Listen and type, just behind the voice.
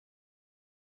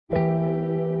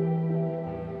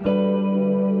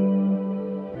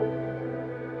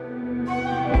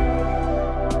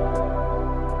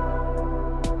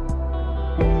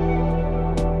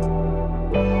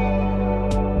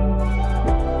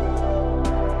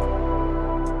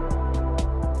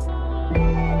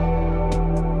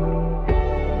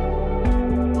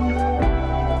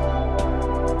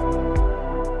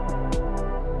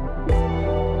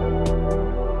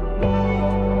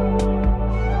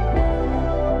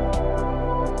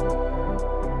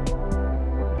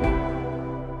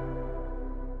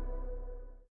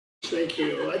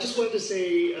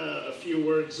say a few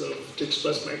words to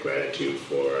express my gratitude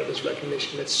for this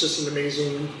recognition. It's just an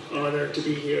amazing honor to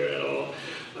be here at all.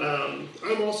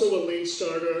 I'm also a late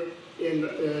starter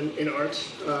in art.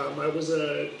 I was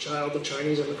a child of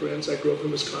Chinese immigrants. I grew up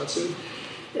in Wisconsin,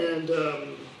 and a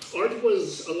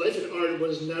life in art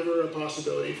was never a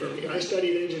possibility for me. I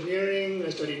studied engineering, I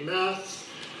studied math,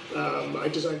 I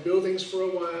designed buildings for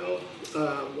a while.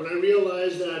 When I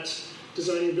realized that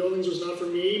designing buildings was not for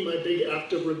me, my big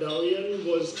act of rebellion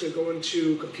was to go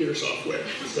into computer software.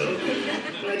 So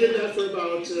I did that for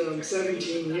about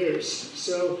 17 years.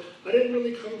 So I didn't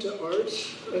really come to art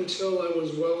until I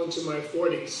was well into my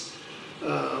 40s.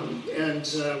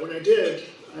 When I did,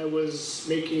 I was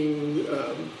making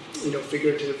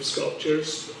figurative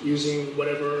sculptures using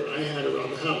whatever I had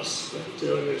around the house. And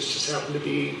it just happened to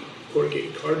be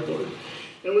corrugated cardboard.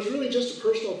 And it was really just a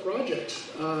personal project.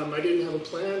 I didn't have a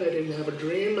plan, I didn't have a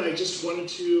dream. I just wanted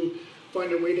to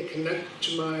find a way to connect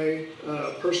to my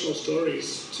personal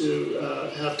stories, to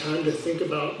have time to think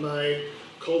about my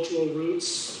cultural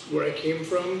roots, where I came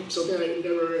from, something I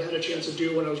never had a chance to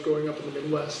do when I was growing up in the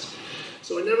Midwest.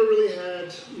 So I never really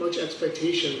had much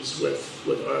expectations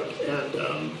with art. And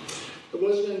it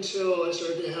wasn't until I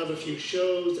started to have a few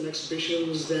shows and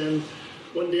exhibitions, then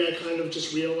one day I kind of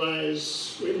just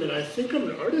realized, wait a minute, I think I'm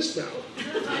an artist now.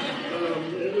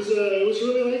 It was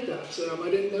really like that. I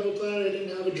didn't have a plan, I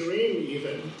didn't have a dream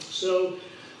even. So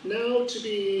now to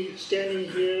be standing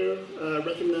here,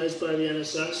 recognized by the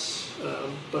NSS,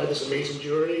 by this amazing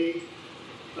jury,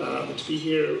 to be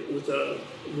here with a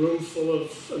room full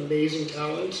of amazing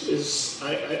talent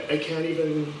I can't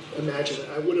even imagine it.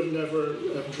 I would have never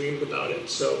dreamed about it.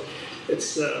 So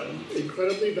it's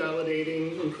incredibly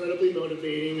validating, incredibly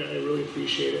motivating. I really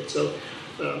appreciate it. So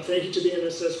thank you to the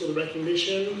NSS for the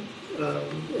recognition,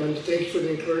 and thank you for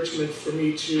the encouragement for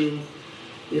me to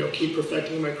keep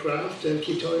perfecting my craft and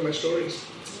keep telling my stories.